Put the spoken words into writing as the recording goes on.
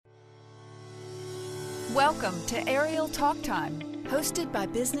Welcome to AYRIAL TalkTime, hosted by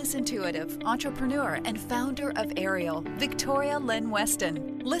business intuitive, entrepreneur, and founder of AYRIAL, Victoria Lynn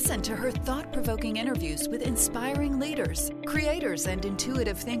Weston. Listen to her thought-provoking interviews with inspiring leaders, creators, and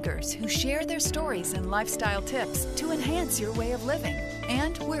intuitive thinkers who share their stories and lifestyle tips to enhance your way of living.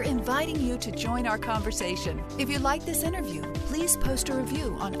 And we're inviting you to join our conversation. If you like this interview, please post a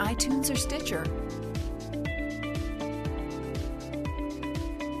review on iTunes or Stitcher.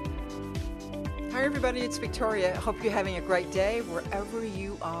 Hi everybody, it's Victoria. I hope you're having a great day wherever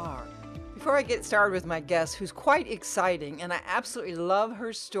you are. Before I get started with my guest, who's quite exciting, and I absolutely love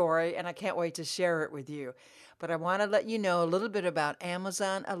her story, and I can't wait to share it with you. But I want to let you know a little bit about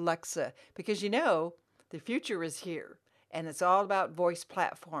Amazon Alexa, because you know, the future is here, and it's all about voice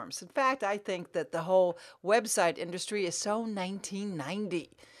platforms. In fact, I think that the whole website industry is so 1990.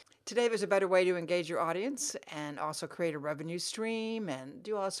 Today, there's a better way to engage your audience and also create a revenue stream and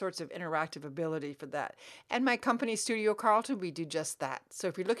do all sorts of interactive ability for that. And my company, Studio Carlton, we do just that. So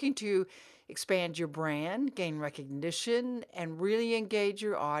if you're looking to expand your brand, gain recognition, and really engage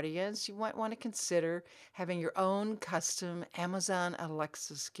your audience, you might want to consider having your own custom Amazon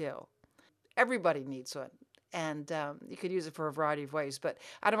Alexa skill. Everybody needs one, and you could use it for a variety of ways, but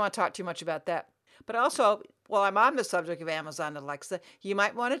I don't want to talk too much about that. But also, while I'm on the subject of Amazon Alexa, you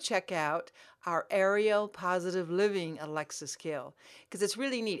might want to check out our AYRIAL Positive Living Alexa skill, because it's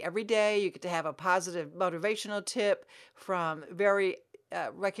really neat. Every day you get to have a positive motivational tip from very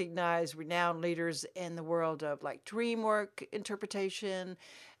recognized, renowned leaders in the world of like dream work interpretation,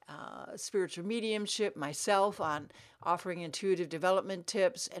 spiritual mediumship, myself on offering intuitive development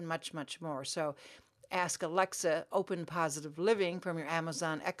tips, and much, much more. So ask Alexa, open Positive Living from your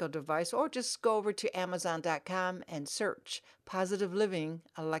Amazon Echo device, or just go over to Amazon.com and search Positive Living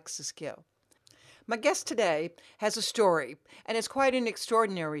Alexa skill. My guest today has a story, and it's quite an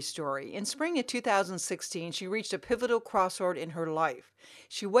extraordinary story. In spring of 2016, she reached a pivotal crossroad in her life.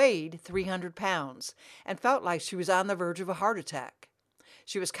 She weighed 300 pounds and felt like she was on the verge of a heart attack.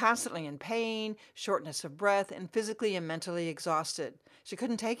 She was constantly in pain, shortness of breath, and physically and mentally exhausted. She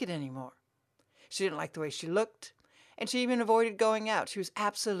couldn't take it anymore. She didn't like the way she looked, and she even avoided going out. She was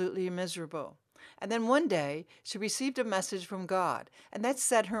absolutely miserable. And then one day, she received a message from God, and that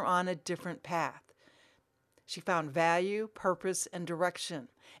set her on a different path. She found value, purpose, and direction,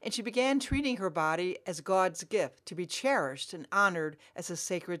 and she began treating her body as God's gift to be cherished and honored as a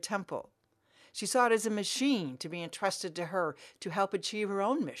sacred temple. She saw it as a machine to be entrusted to her to help achieve her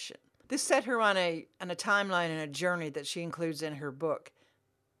own mission. This set her on a timeline and a journey that she includes in her book.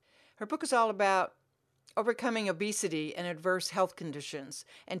 Her book is all about overcoming obesity and adverse health conditions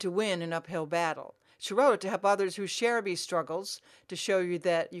and to win an uphill battle. She wrote it to help others who share these struggles, to show you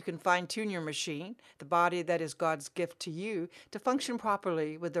that you can fine-tune your machine, the body that is God's gift to you, to function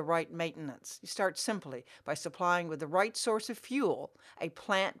properly with the right maintenance. You start simply by supplying with the right source of fuel, a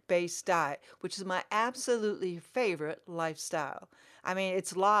plant-based diet, which is my absolutely favorite lifestyle. I mean,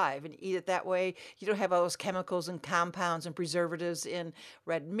 it's live, and eat it that way. You don't have all those chemicals and compounds and preservatives in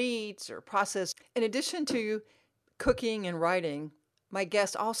red meats or processed. In addition to cooking and writing, my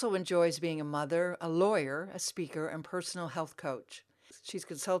guest also enjoys being a mother, a lawyer, a speaker, and personal health coach. She's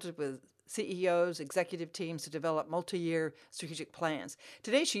consulted with CEOs, executive teams to develop multi-year strategic plans.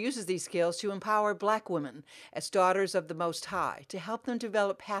 Today, she uses these skills to empower Black women as daughters of the Most High, to help them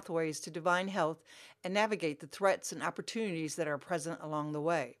develop pathways to divine health and navigate the threats and opportunities that are present along the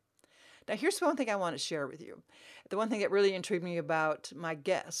way. Now, here's one thing I want to share with you. The one thing that really intrigued me about my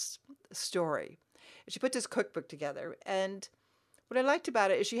guest's story. She put this cookbook together, and what I liked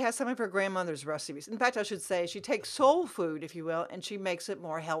about it is she has some of her grandmother's recipes. In fact, I should say she takes soul food, if you will, and she makes it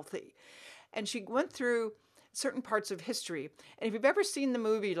more healthy. And she went through certain parts of history. And if you've ever seen the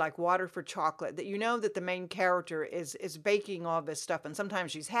movie like Water for Chocolate, that you know that the main character is baking all this stuff. And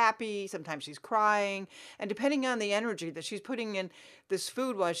sometimes she's happy, sometimes she's crying. And depending on the energy that she's putting in this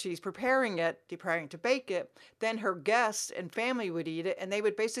food while she's preparing to bake it, then her guests and family would eat it. And they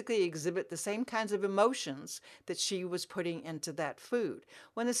would basically exhibit the same kinds of emotions that she was putting into that food.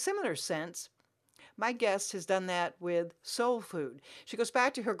 Well, in a similar sense, my guest has done that with soul food. She goes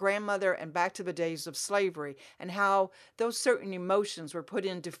back to her grandmother and back to the days of slavery and how those certain emotions were put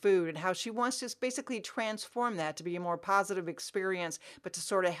into food and how she wants to basically transform that to be a more positive experience, but to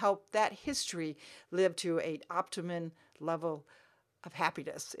sort of help that history live to an optimum level of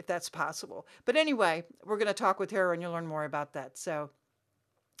happiness, if that's possible. But anyway, we're going to talk with her and you'll learn more about that. So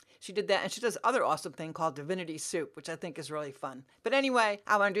she did that, and she does other awesome thing called Divinity Soup, which I think is really fun. But anyway,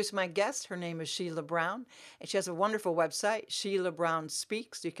 I want to introduce my guest. Her name is Sheila Brown, and she has a wonderful website, Sheila Brown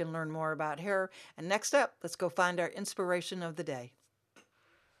Speaks. You can learn more about her. And next up, let's go find our inspiration of the day.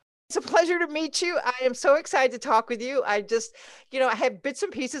 It's a pleasure to meet you. I am so excited to talk with you. I just, I have bits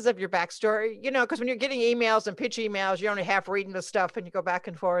and pieces of your backstory, because when you're getting emails and pitch emails, you're only half reading the stuff and you go back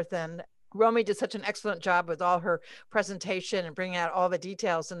and forth. And Romy did such an excellent job with all her presentation and bringing out all the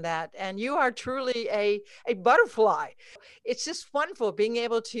details in that. And you are truly a butterfly. It's just wonderful being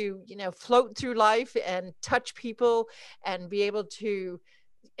able to, float through life and touch people and be able to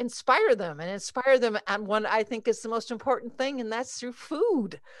inspire them on what I think is the most important thing, and that's through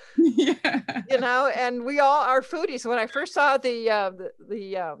food. Yeah. And we all are foodies. When I first saw the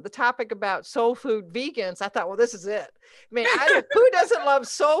topic about soul food vegans, I thought, well, this is it. I mean, who doesn't love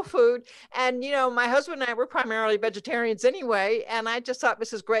soul food? And my husband and I were primarily vegetarians anyway, and I just thought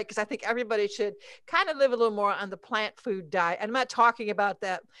this is great because I think everybody should kind of live a little more on the plant food diet. And I'm not talking about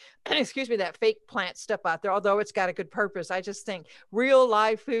that, excuse me, that fake plant stuff out there, although it's got a good purpose. I just think real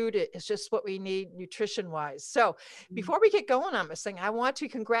live food is just what we need nutrition wise. So before we get going on this thing, I want to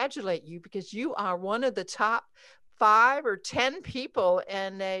congratulate you because you are one of the top 5 or 10 people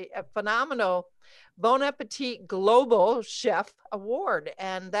in a phenomenal Bon Appetit Global Chef Award.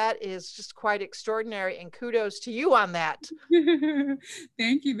 And that is just quite extraordinary. And kudos to you on that.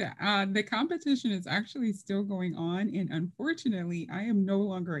 Thank you. The competition is actually still going on. And unfortunately, I am no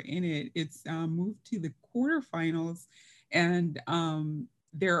longer in it. It's moved to the quarterfinals. And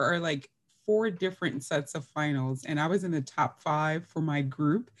there are like 4 different sets of finals. And I was in the top 5 for my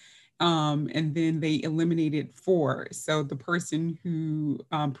group. And then they eliminated 4. So the person who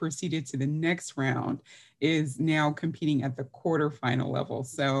proceeded to the next round is now competing at the quarterfinal level.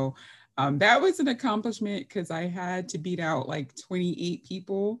 So that was an accomplishment because I had to beat out like 28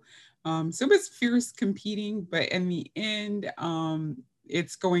 people. So it was fierce competing, but in the end,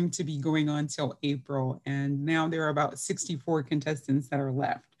 it's going to be going on till April. And now there are about 64 contestants that are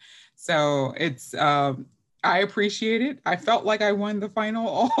left. So it's, I appreciate it. I felt like I won the final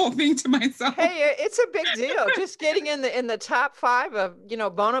all thing to myself. Hey, it's a big deal. Just getting in the top 5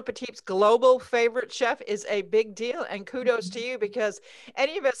 of, Bon Appetit's global favorite chef is a big deal. And kudos to you because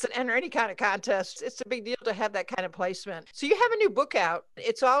any of us that enter any kind of contest, it's a big deal to have that kind of placement. So you have a new book out.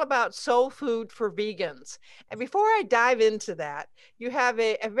 It's all about soul food for vegans. And before I dive into that, you have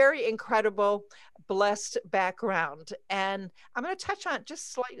a very incredible blessed background. And I'm going to touch on it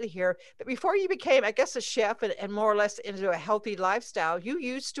just slightly here that before you became, I guess, a chef and more or less into a healthy lifestyle, you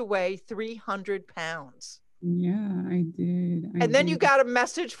used to weigh 300 pounds. Yeah, I did. And then you got a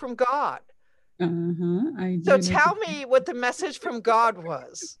message from God. I did. So tell me what the message from God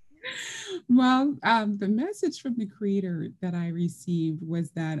was. Well, the message from the creator that I received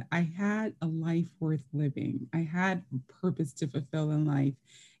was that I had a life worth living. I had a purpose to fulfill in life.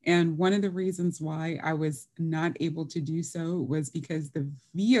 And one of the reasons why I was not able to do so was because the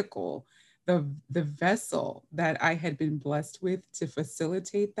vehicle, the vessel that I had been blessed with to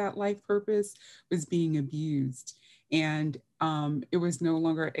facilitate that life purpose was being abused. And it was no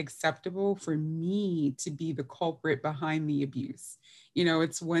longer acceptable for me to be the culprit behind the abuse.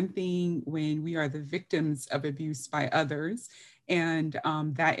 It's one thing when we are the victims of abuse by others, and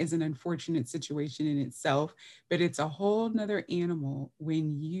that is an unfortunate situation in itself, but it's a whole nother animal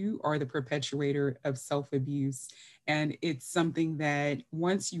when you are the perpetuator of self-abuse. And it's something that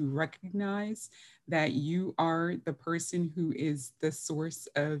once you recognize that you are the person who is the source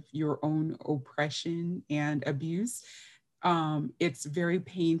of your own oppression and abuse, it's very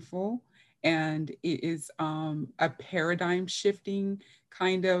painful. And it is a paradigm shifting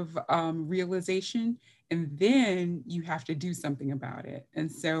kind of realization. And then you have to do something about it.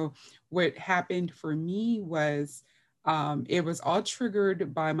 And so what happened for me was it was all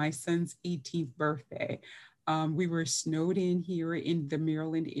triggered by my son's 18th birthday. We were snowed in here in the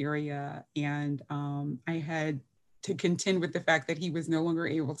Maryland area, and I had to contend with the fact that he was no longer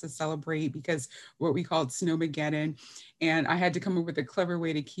able to celebrate because what we called Snowmageddon. And I had to come up with a clever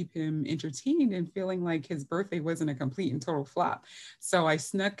way to keep him entertained and feeling like his birthday wasn't a complete and total flop. So I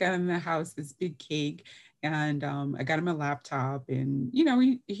snuck out in the house this big cake, and I got him a laptop, and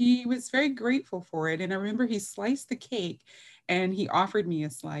he was very grateful for it. And I remember he sliced the cake and he offered me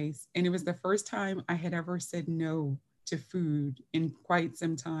a slice. And it was the first time I had ever said no to food in quite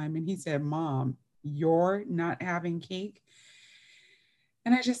some time. And he said, "Mom, you're not having cake?"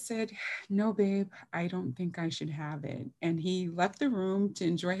 And I just said, "No, babe, I don't think I should have it." And he left the room to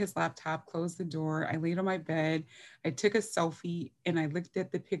enjoy his laptop, closed the door. I laid on my bed. I took a selfie and I looked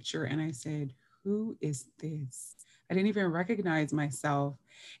at the picture and I said, "Who is this?" I didn't even recognize myself.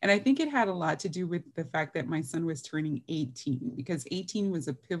 And I think it had a lot to do with the fact that my son was turning 18, because 18 was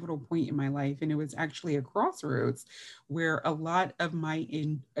a pivotal point in my life. And it was actually a crossroads where a lot of my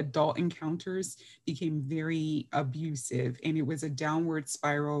adult encounters became very abusive. And it was a downward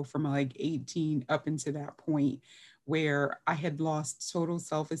spiral from like 18 up into that point where I had lost total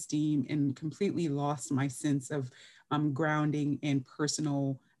self esteem and completely lost my sense of grounding and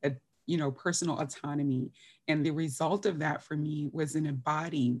personal autonomy. And the result of that for me was in a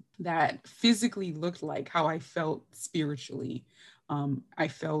body that physically looked like how I felt spiritually. I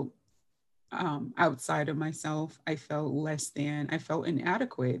felt outside of myself. I felt less than, I felt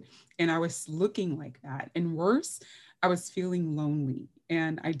inadequate. And I was looking like that. And worse, I was feeling lonely.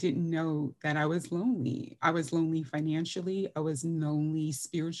 And I didn't know that I was lonely. I was lonely financially. I was lonely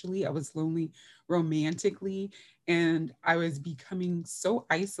spiritually. I was lonely romantically. And I was becoming so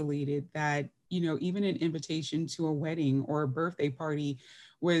isolated that, even an invitation to a wedding or a birthday party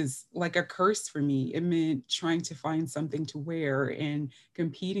was like a curse for me. It meant trying to find something to wear and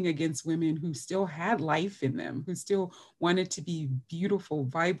competing against women who still had life in them, who still wanted to be beautiful,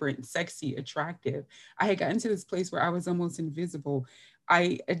 vibrant, sexy, attractive. I had gotten to this place where I was almost invisible.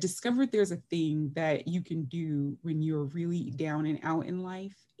 I discovered there's a thing that you can do when you're really down and out in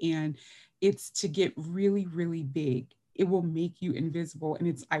life, and it's to get really, really big. It will make you invisible. And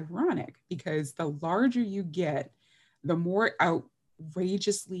it's ironic because the larger you get, the more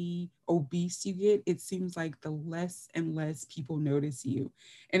outrageously obese you get, it seems like the less and less people notice you.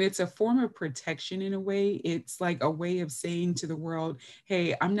 And it's a form of protection in a way. It's like a way of saying to the world,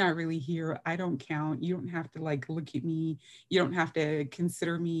 hey, I'm not really here. I don't count. You don't have to like look at me. You don't have to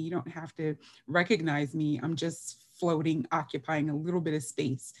consider me. You don't have to recognize me. I'm just floating, occupying a little bit of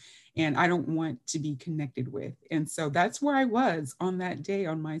space. And I don't want to be connected with. And so that's where I was on that day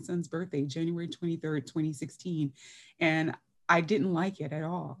on my son's birthday, January 23rd, 2016. And I didn't like it at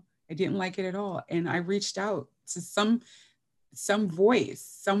all. I didn't like it at all. And I reached out to some voice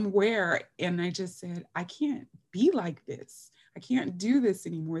somewhere, and I just said, I can't be like this. I can't do this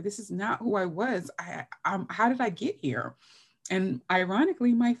anymore. This is not who I was. How did I get here? And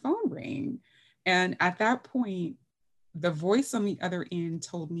ironically, my phone rang. And at that point, the voice on the other end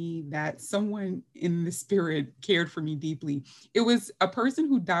told me that someone in the spirit cared for me deeply. It was a person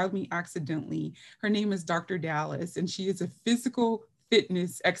who dialed me accidentally. Her name is Dr. Dallas, and she is a physical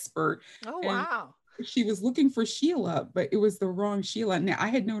fitness expert. Oh, And wow. she was looking for Sheila, but it was the wrong Sheila. Now, I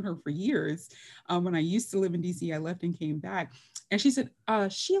had known her for years. When I used to live in DC, I left and came back. And she said,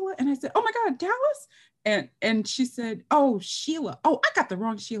 Sheila. And I said, oh my God, Dallas. And she said, oh, Sheila. Oh, I got the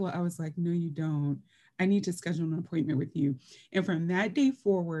wrong Sheila. I was like, no, you don't. I need to schedule an appointment with you. And from that day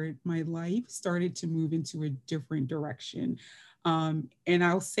forward, my life started to move into a different direction. And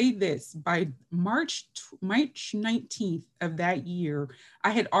I'll say this, by March 19th of that year, I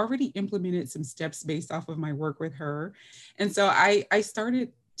had already implemented some steps based off of my work with her. And so I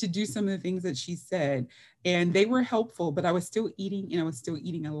started to do some of the things that she said, and they were helpful, but I was still eating, and I was still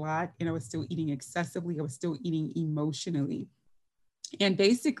eating a lot, and I was still eating excessively. I was still eating emotionally. And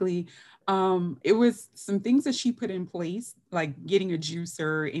basically, it was some things that she put in place, like getting a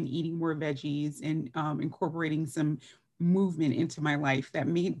juicer and eating more veggies and incorporating some movement into my life that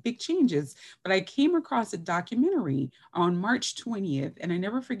made big changes. But I came across a documentary on March 20th, and I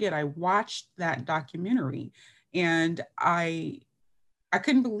never forget, I watched that documentary, and I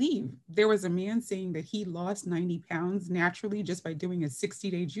couldn't believe there was a man saying that he lost 90 pounds naturally just by doing a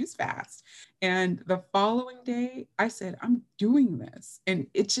 60-day juice fast. And the following day, I said, I'm doing this. And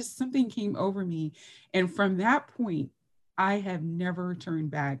it just something came over me. And from that point, I have never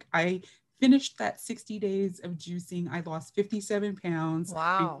turned back. I finished that 60 days of juicing. I lost 57 pounds.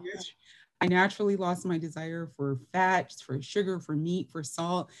 Wow. I naturally lost my desire for fats, for sugar, for meat, for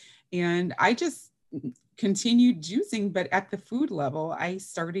salt. And I just continued juicing, but at the food level, I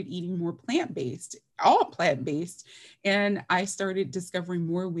started eating more plant-based, all plant-based. And I started discovering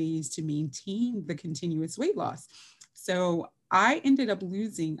more ways to maintain the continuous weight loss. So I ended up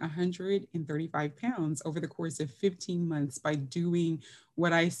losing 135 pounds over the course of 15 months by doing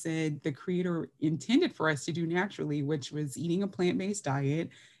what I said the creator intended for us to do naturally, which was eating a plant-based diet,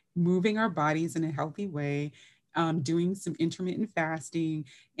 moving our bodies in a healthy way, doing some intermittent fasting,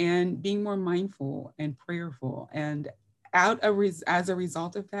 and being more mindful and prayerful. And as a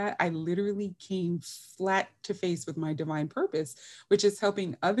result of that, I literally came flat to face with my divine purpose, which is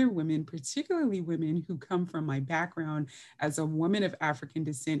helping other women, particularly women who come from my background as a woman of African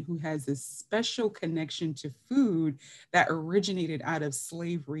descent who has this special connection to food that originated out of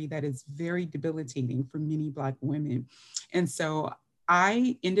slavery that is very debilitating for many Black women. And so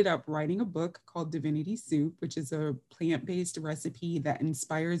I ended up writing a book called Divinity Soup, which is a plant-based recipe that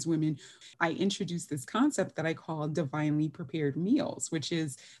inspires women. I introduced this concept that I call divinely prepared meals, which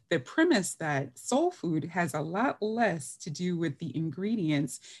is the premise that soul food has a lot less to do with the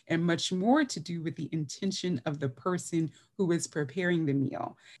ingredients and much more to do with the intention of the person who is preparing the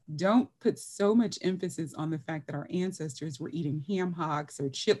meal. Don't put so much emphasis on the fact that our ancestors were eating ham hocks or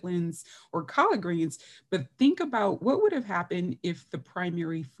chitlins or collard greens, but think about what would have happened if the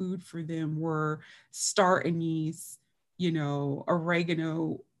primary food for them were star anise,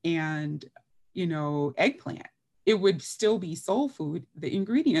 oregano, and, eggplant. It would still be soul food. The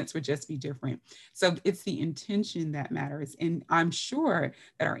ingredients would just be different. So it's the intention that matters. And I'm sure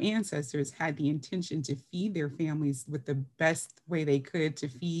that our ancestors had the intention to feed their families with the best way they could to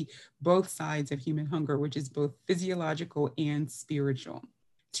feed both sides of human hunger, which is both physiological and spiritual.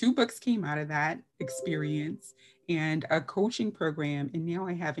 Two books came out of that experience and a coaching program. And now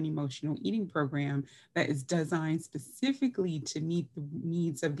I have an emotional eating program that is designed specifically to meet the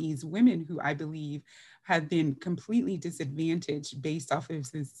needs of these women who I believe have been completely disadvantaged based off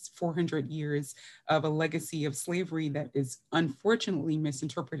of this 400 years of a legacy of slavery that is unfortunately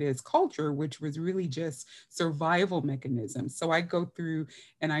misinterpreted as culture, which was really just survival mechanisms. So I go through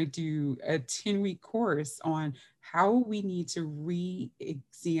and I do a 10-week course on how we need to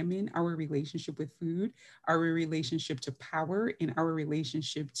re-examine our relationship with food, our relationship to power, and our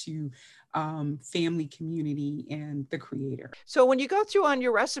relationship to family, community, and the creator. So when you go through on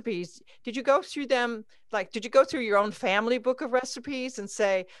your recipes, did you go through them, like, did you go through your own family book of recipes and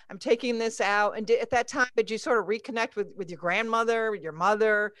say, I'm taking this out? And at that time, did you sort of reconnect with your grandmother, your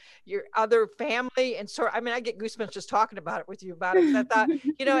mother, your other family? And sort of, I mean, I get goosebumps just talking about it with you about it. 'Cause I thought,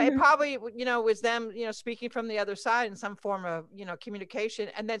 it probably, was them, speaking from the other side in some form of, communication,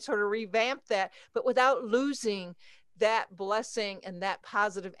 and then sort of revamp that, but without losing that blessing and that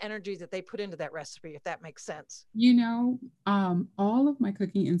positive energy that they put into that recipe, if that makes sense. All of my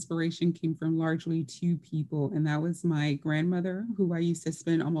cooking inspiration came from largely two people, and that was my grandmother, who I used to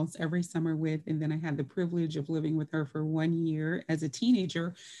spend almost every summer with. And then I had the privilege of living with her for 1 year as a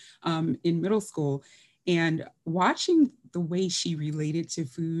teenager in middle school. And watching the way she related to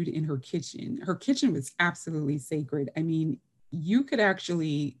food in her kitchen was absolutely sacred. I mean, you could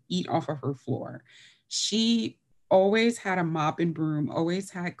actually eat off of her floor. She always had a mop and broom, always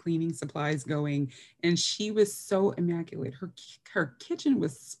had cleaning supplies going, and she was so immaculate. Her kitchen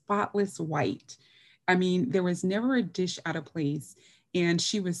was spotless white. I mean, there was never a dish out of place. And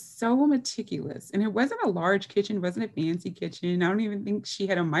she was so meticulous. And it wasn't a large kitchen, it wasn't a fancy kitchen. I don't even think she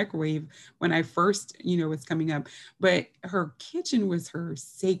had a microwave when I first, was coming up. But her kitchen was her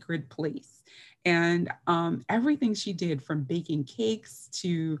sacred place. And everything she did, from baking cakes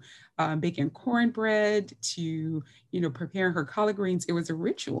to baking cornbread to, preparing her collard greens, it was a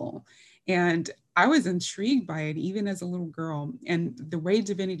ritual. And I was intrigued by it even as a little girl. And the way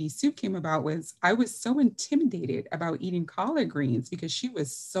Divinity Soup came about was I was so intimidated about eating collard greens because she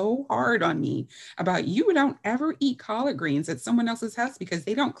was so hard on me about, you don't ever eat collard greens at someone else's house because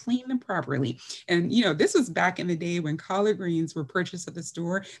they don't clean them properly. And, this was back in the day when collard greens were purchased at the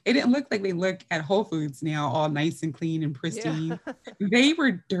store. They didn't look like they look at Whole Foods now, all nice and clean and pristine. Yeah. They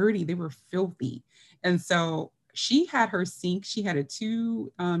were dirty. They were filthy. And so she had her sink. She had a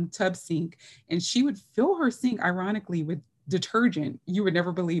 2 tub sink, and she would fill her sink, ironically, with detergent. You would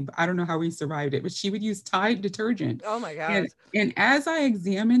never believe. I don't know how we survived it, but she would use Tide detergent. Oh my God. And as I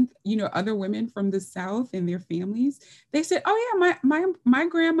examined, other women from the South and their families, they said, oh yeah, my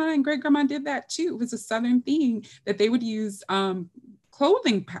grandma and great grandma did that too. It was a Southern thing that they would use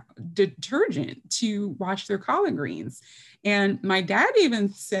clothing detergent to wash their collard greens. And my dad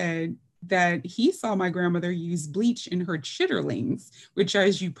even said that he saw my grandmother use bleach in her chitterlings, which,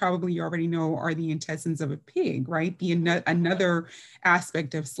 as you probably already know, are the intestines of a pig, right? Another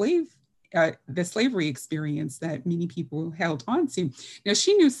aspect of the slavery experience that many people held on to. Now,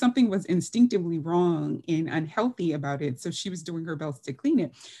 she knew something was instinctively wrong and unhealthy about it, so she was doing her best to clean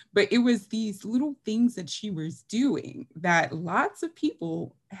it. But it was these little things that she was doing that lots of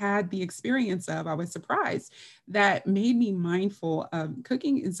people had the experience of. I was surprised, that made me mindful of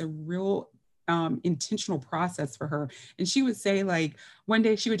cooking is a real intentional process for her. And she would say, like, one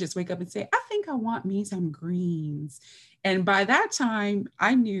day she would just wake up and say, I think I want me some greens. And by that time,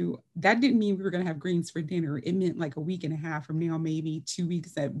 I knew that didn't mean we were going to have greens for dinner. It meant like a week and a half from now, maybe 2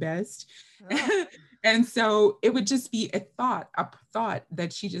 weeks at best. Oh. And so it would just be a thought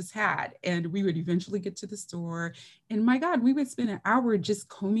that she just had. And we would eventually get to the store And my God, we would spend an hour just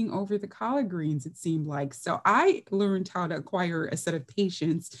combing over the collard greens, it seemed like. So I learned how to acquire a set of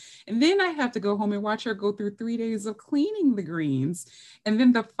patience. And then I have to go home and watch her go through 3 days of cleaning the greens. And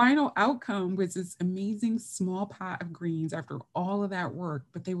then the final outcome was this amazing small pot of greens after all of that work.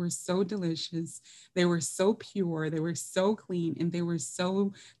 But they were so delicious. They were so pure. They were so clean, and they were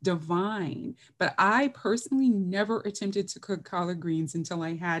so divine. But I personally never attempted to cook collard greens until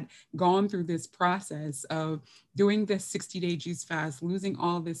I had gone through this process of doing this 60-day juice fast, losing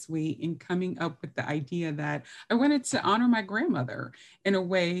all this weight, and coming up with the idea that I wanted to honor my grandmother in a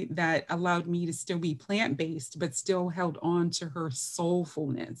way that allowed me to still be plant-based, but still held on to her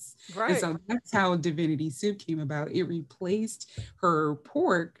soulfulness. And Right. so that's how Divinity Soup came about. It replaced her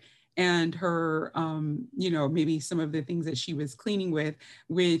pork and her, maybe some of the things that she was cleaning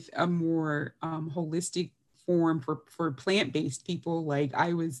with a more holistic form for plant-based people. Like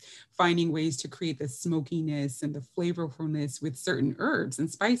I was finding ways to create the smokiness and the flavorfulness with certain herbs and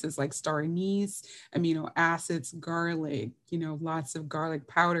spices like star anise, amino acids, garlic, lots of garlic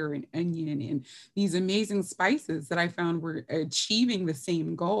powder and onion, and these amazing spices that I found were achieving the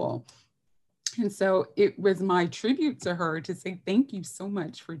same goal. And so it was my tribute to her to say, thank you so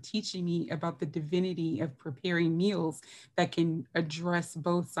much for teaching me about the divinity of preparing meals that can address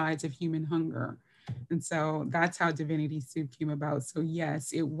both sides of human hunger. And so that's how Divinity Soup came about. So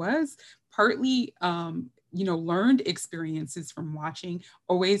yes, it was partly, learned experiences from watching,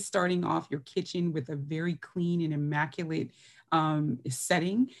 always starting off your kitchen with a very clean and immaculate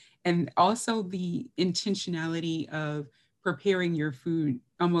setting. And also the intentionality of preparing your food,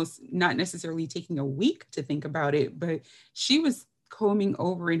 almost not necessarily taking a week to think about it, but she was combing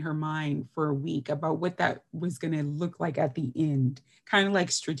over in her mind for a week about what that was going to look like at the end, kind of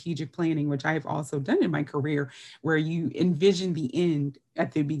like strategic planning, which I've also done in my career, where you envision the end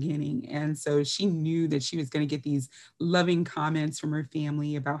at the beginning. And so she knew that she was going to get these loving comments from her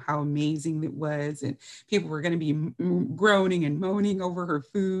family about how amazing it was. And people were going to be groaning and moaning over her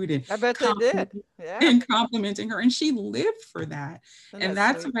food and I bet they did. Yeah. complimenting her. And she lived for that. And And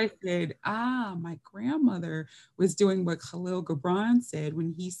that's that's sweet. when I said, my grandmother was doing what Khalil Gibran said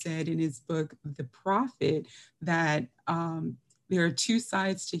when he said in his book, The Prophet, that there are two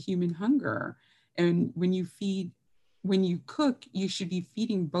sides to human hunger. And when you cook, you should be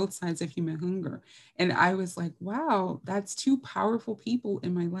feeding both sides of human hunger. And I was like, wow, that's two powerful people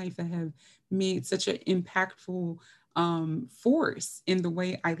in my life that have made such an impactful force in the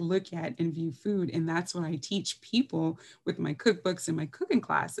way I look at and view food. And that's what I teach people with my cookbooks and my cooking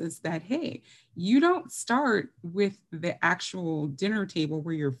classes, that, hey, you don't start with the actual dinner table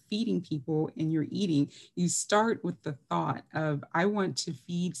where you're feeding people and you're eating. You start with the thought of, I want to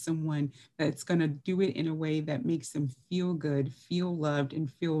feed someone that's going to do it in a way that makes them feel good, feel loved, and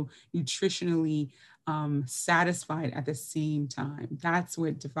feel nutritionally satisfied at the same time. That's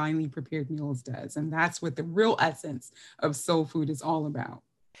what Divinely Prepared Meals does. And that's what the real essence of soul food is all about.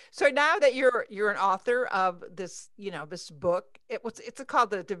 So now that you're an author of this, this book, it's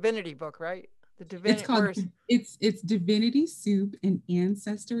called the Divinity book, right? The It's Divinity. called it's Divinity Soup, an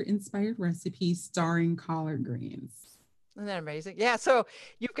ancestor inspired recipe starring collard greens. Isn't that amazing? Yeah. So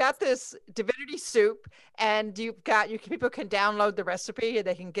you've got this divinity soup, and people can download the recipe, and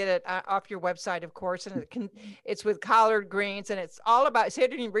they can get it off your website, of course. And it's with collard greens, and it's all about. See, I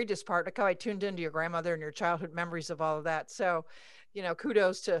didn't even read this part. Look how I tuned into your grandmother and your childhood memories of all of that. So,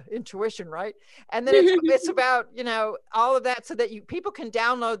 kudos to intuition, right? And then it's about all of that, so that people can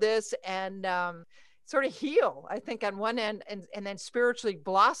download this and sort of heal, I think, on one end, and then spiritually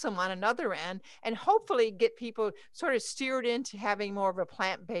blossom on another end, and hopefully get people sort of steered into having more of a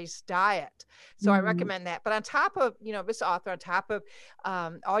plant-based diet. So I Mhm. recommend that. But on top of, this author, on top of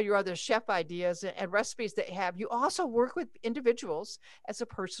all your other chef ideas and recipes that you have, you also work with individuals as a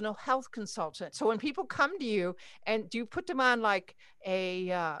personal health consultant. So when people come to you, and do you put them on like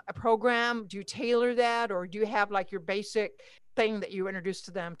a program? Do you tailor that, or do you have like your basic thing that you introduce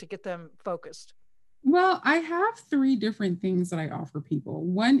to them to get them focused? Well, I have three different things that I offer people.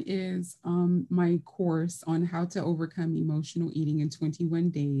 One is my course on how to overcome emotional eating in 21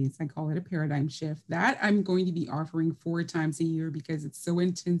 days. I call it a paradigm shift. That I'm going to be offering 4 times a year because it's so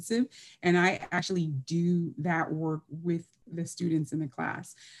intensive. And I actually do that work with the students in the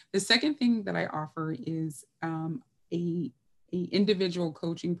class. The second thing that I offer is a individual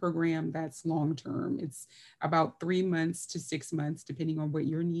coaching program that's long term. It's about 3 months to 6 months, depending on what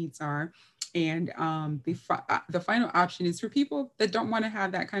your needs are. And the final option is for people that don't want to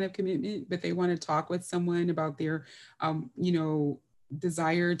have that kind of commitment, but they want to talk with someone about their,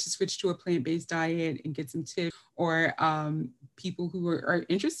 desire to switch to a plant-based diet and get some tips, or people who are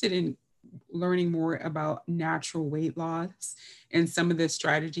interested in learning more about natural weight loss and some of the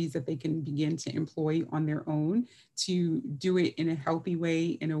strategies that they can begin to employ on their own to do it in a healthy way,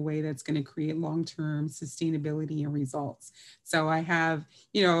 in a way that's going to create long-term sustainability and results. So I have,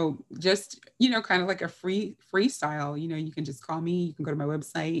 just, kind of like a freestyle, you can just call me, you can go to my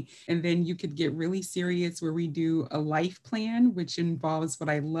website, and then you could get really serious where we do a life plan, which involves what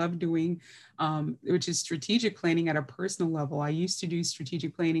I love doing, which is strategic planning at a personal level. I used to do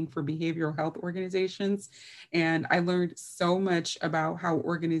strategic planning for behavioral health organizations, and I learned so much about how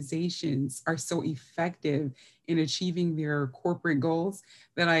organizations are so effective in achieving their corporate goals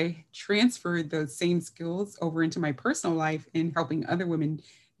that I transferred those same skills over into my personal life and helping other women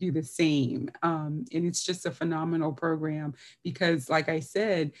do the same. And it's just a phenomenal program because, like I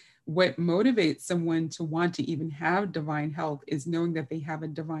said, what motivates someone to want to even have divine health is knowing that they have a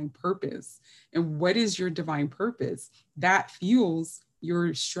divine purpose. And what is your divine purpose? That fuels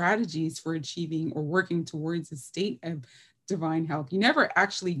your strategies for achieving or working towards a state of divine health. You never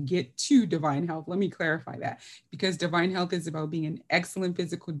actually get to divine health. Let me clarify that, because divine health is about being in excellent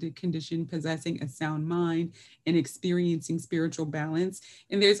physical condition, possessing a sound mind, and experiencing spiritual balance.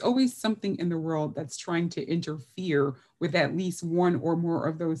 And there's always something in the world that's trying to interfere with at least one or more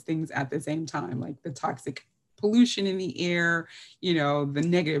of those things at the same time, like the toxic pollution in the air, the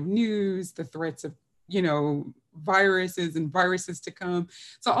negative news, the threats of, viruses to come.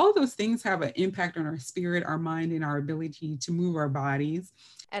 So all of those things have an impact on our spirit, our mind, and our ability to move our bodies.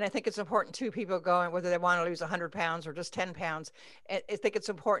 And I think it's important too, people going, whether they want to lose 100 pounds or just 10 pounds, I think it's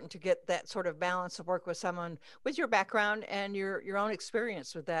important to get that sort of balance to work with someone with your background and your own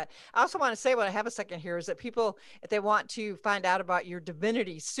experience with that. I also want to say, when I have a second here, is that people, if they want to find out about your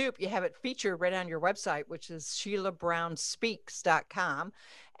divinity soup, you have it featured right on your website, which is SheilaBrownSpeaks.com.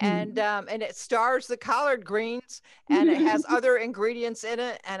 And it stars the collard greens, and it has other ingredients in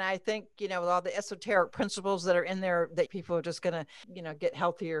it. And I think, with all the esoteric principles that are in there, that people are just going to, get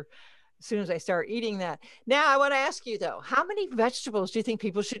healthier as soon as they start eating that. Now, I want to ask you, though, how many vegetables do you think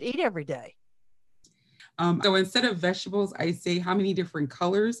people should eat every day? So instead of vegetables, I say how many different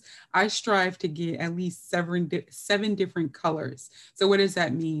colors. I strive to get at least seven different colors. So what does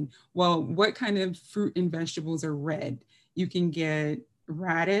that mean? Well, what kind of fruit and vegetables are red? You can get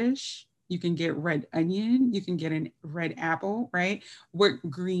radish, you can get red onion, you can get a red apple, right? What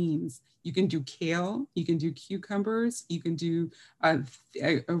greens? You can do kale, you can do cucumbers, you can do a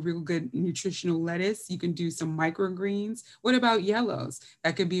real good nutritional lettuce, you can do some microgreens. What about yellows?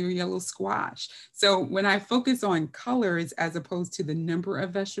 That could be a yellow squash. So when I focus on colors as opposed to the number of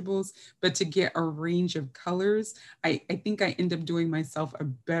vegetables, but to get a range of colors, I think I end up doing myself a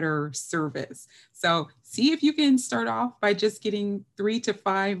better service. So see if you can start off by just getting 3 to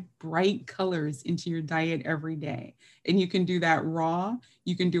 5 bright colors into your diet every day. And you can do that raw.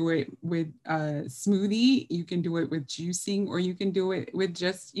 You can do it with a smoothie. You can do it with juicing, or you can do it with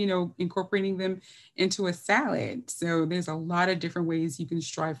just, incorporating them into a salad. So there's a lot of different ways you can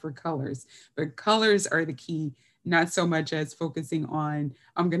strive for colors, but colors are the key, not so much as focusing on,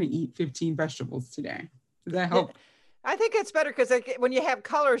 I'm going to eat 15 vegetables today. Does that help? I think it's better because when you have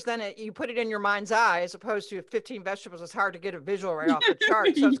colors, then you put it in your mind's eye, as opposed to 15 vegetables. It's hard to get a visual right off the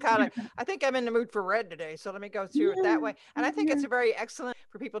chart. So it's kind of, I think I'm in the mood for red today. So let me go through it that way. And I think it's a very excellent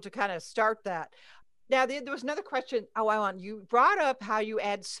for people to kind of start that. Now, there was another question. You brought up how you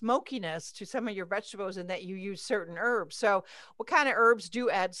add smokiness to some of your vegetables and that you use certain herbs. So what kind of herbs do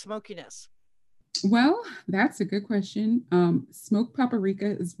add smokiness? Well, that's a good question. Smoked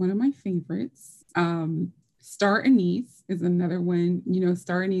paprika is one of my favorites. Star anise is another one.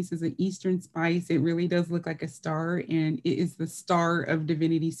 Star anise is an Eastern spice. It really does look like a star, and it is the star of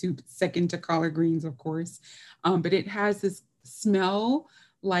divinity soup, second to collard greens, of course. But it has this smell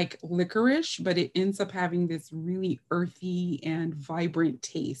like licorice, but it ends up having this really earthy and vibrant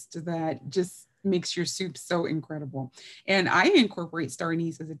taste that just makes your soup so incredible. And I incorporate star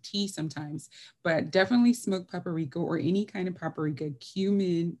anise as a tea sometimes, but definitely smoked paprika or any kind of paprika,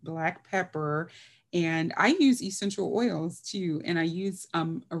 cumin, black pepper. And I use essential oils too. And I use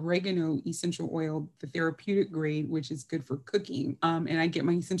oregano essential oil, the therapeutic grade, which is good for cooking. And I get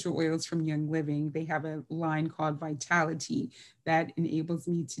my essential oils from Young Living. They have a line called Vitality that enables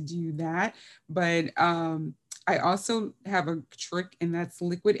me to do that. But I also have a trick, and that's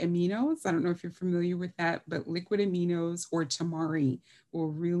liquid aminos. I don't know if you're familiar with that, but liquid aminos or tamari will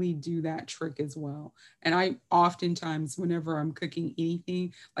really do that trick as well. And I oftentimes, whenever I'm cooking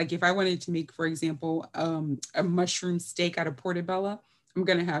anything, like if I wanted to make, for example, a mushroom steak out of portobello, I'm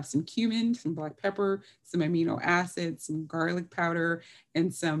going to have some cumin, some black pepper, some amino acids, some garlic powder,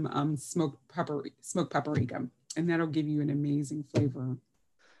 and some smoked paprika. And that'll give you an amazing flavor.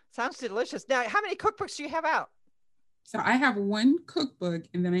 Sounds delicious. Now, how many cookbooks do you have out? So I have one cookbook,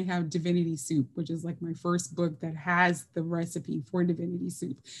 and then I have Divinity Soup, which is like my first book that has the recipe for Divinity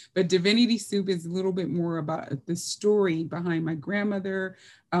Soup. But Divinity Soup is a little bit more about the story behind my grandmother,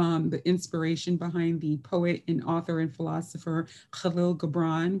 the inspiration behind the poet and author and philosopher Khalil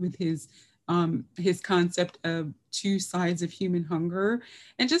Gibran with his concept of two sides of human hunger,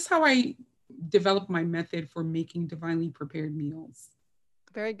 and just how I developed my method for making divinely prepared meals.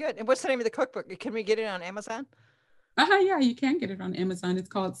 Very good. And what's the name of the cookbook? Can we get it on Amazon? Yeah, you can get it on Amazon. It's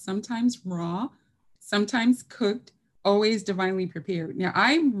called Sometimes Raw, Sometimes Cooked, Always Divinely Prepared. Now,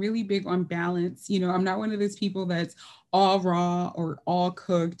 I'm really big on balance. I'm not one of those people that's all raw or all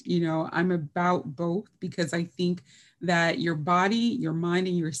cooked. I'm about both because I think that your body, your mind,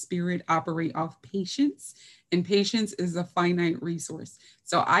 and your spirit operate off patience, and patience is a finite resource.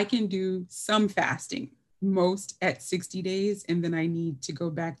 So I can do some fasting, most at 60 days, and then I need to go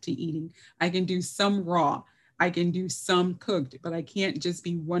back to eating. I can do some raw. I can do some cooked, but I can't just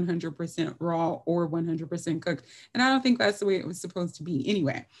be 100% raw or 100% cooked. And I don't think that's the way it was supposed to be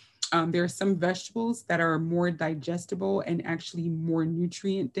anyway. There are some vegetables that are more digestible and actually more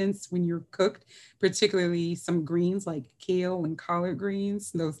nutrient dense when you're cooked, particularly some greens like kale and collard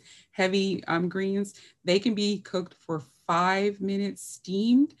greens, those heavy greens. They can be cooked for 5 minutes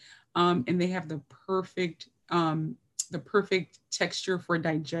steamed, and they have the perfect texture for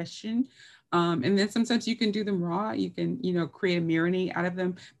digestion. And then sometimes you can do them raw. You can, create a marinade out of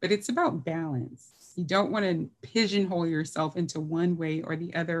them, but it's about balance. You don't want to pigeonhole yourself into one way or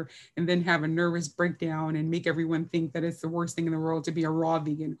the other and then have a nervous breakdown and make everyone think that it's the worst thing in the world to be a raw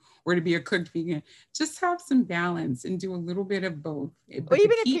vegan or to be a cooked vegan. Just have some balance and do a little bit of both. Well, But the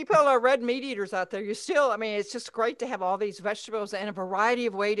even if key, people are red meat eaters out there, you still, I mean, it's just great to have all these vegetables and a variety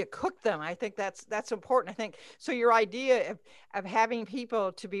of way to cook them. I think that's important. I think so. Your idea of having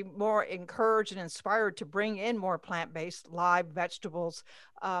people to be more encouraged and inspired to bring in more plant-based live vegetables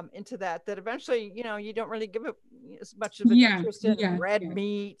into that eventually, you don't really give it as much of an yeah, interest in yeah, red yeah.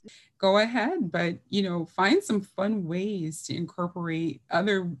 meat. Go ahead, but find some fun ways to incorporate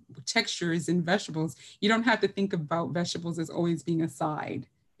other textures in vegetables. You don't have to think about vegetables as always being a side.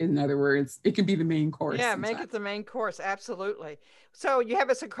 In other words, it can be the main course Yeah, make sometimes. it the main course. Absolutely. So you have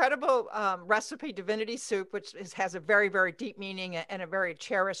this incredible recipe, Divinity Soup, which has a very, very deep meaning and a very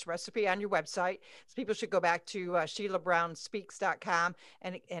cherished recipe on your website. So people should go back to SheilaBrownSpeaks.com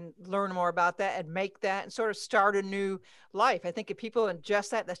and learn more about that and make that and sort of start a new life. I think if people ingest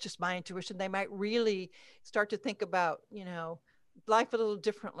that, that's just my intuition, they might really start to think about, life a little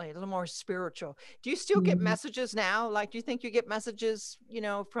differently, a little more spiritual. Do you still get Mhm. messages now? Like, do you think you get messages,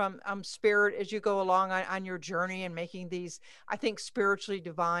 from spirit as you go along on your journey and making these, I think, spiritually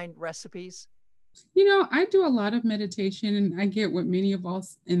divine recipes? I do a lot of meditation and I get what many of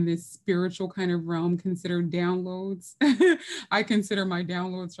us in this spiritual kind of realm consider downloads. I consider my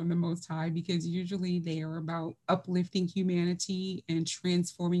downloads from the Most High because usually they are about uplifting humanity and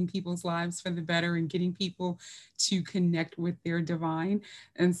transforming people's lives for the better and getting people to connect with their divine.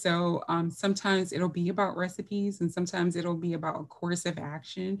 And so sometimes it'll be about recipes and sometimes it'll be about a course of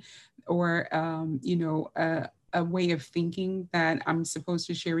action or, a way of thinking that I'm supposed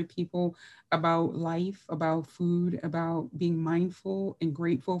to share with people about life, about food, about being mindful and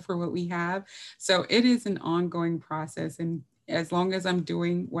grateful for what we have. So it is an ongoing process. And as long as I'm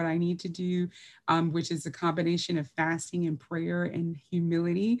doing what I need to do, which is a combination of fasting and prayer and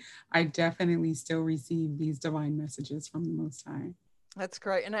humility, I definitely still receive these divine messages from the Most High. That's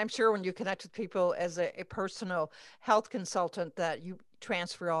great. And I'm sure when you connect with people as a personal health consultant that you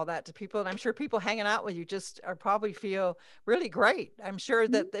transfer all that to people. And I'm sure people hanging out with you just are probably feel really great. I'm sure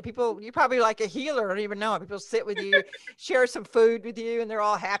that the people, you probably like a healer, I don't even know. People sit with you, share some food with you, and they're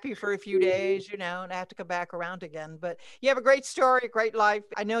all happy for a few days, and have to come back around again. But you have a great story, a great life.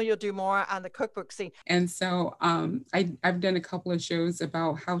 I know you'll do more on the cookbook scene. And so I've done a couple of shows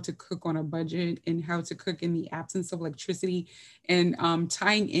about how to cook on a budget and how to cook in the absence of electricity and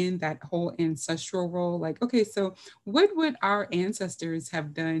tying in that whole ancestral role. Like, okay, so what would our ancestors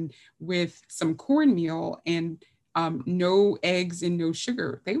have done with some cornmeal and no eggs and no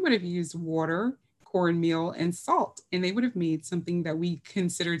sugar? They would have used water, cornmeal, and salt, and they would have made something that we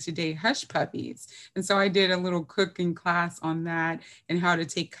consider today hush puppies. And so I did a little cooking class on that and how to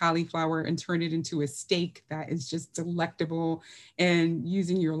take cauliflower and turn it into a steak that is just delectable and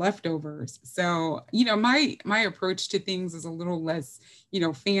using your leftovers. So, my approach to things is a little less,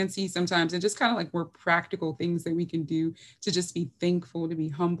 fancy sometimes and just kind of like more practical things that we can do to just be thankful, to be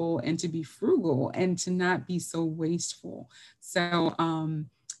humble and to be frugal and to not be so wasteful. So,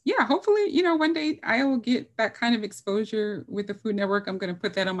 yeah, hopefully, one day I will get that kind of exposure with the Food Network. I'm going to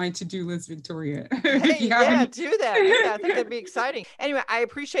put that on my to-do list, Victoria. Hey, yeah, do that. Do that. I think that'd be exciting. Anyway, I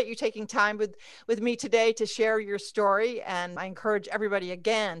appreciate you taking time with me today to share your story. And I encourage everybody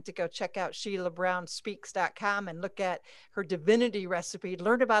again to go check out SheilaBrownSpeaks.com and look at her divinity recipe.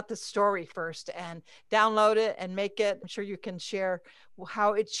 Learn about the story first and download it and make it. I'm sure you can share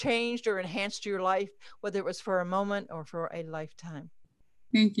how it changed or enhanced your life, whether it was for a moment or for a lifetime.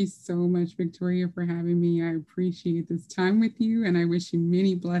 Thank you so much, Victoria, for having me. I appreciate this time with you, and I wish you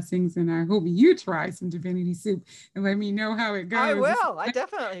many blessings, and I hope you try some divinity soup and let me know how it goes. I will. I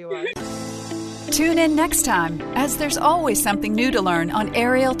definitely will. Tune in next time, as there's always something new to learn on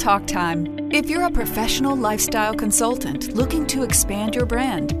AYRIAL TalkTime. If you're a professional lifestyle consultant looking to expand your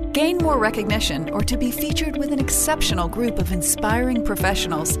brand, gain more recognition, or to be featured with an exceptional group of inspiring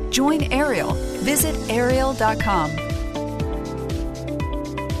professionals, join AYRIAL. Visit AYRIAL.com.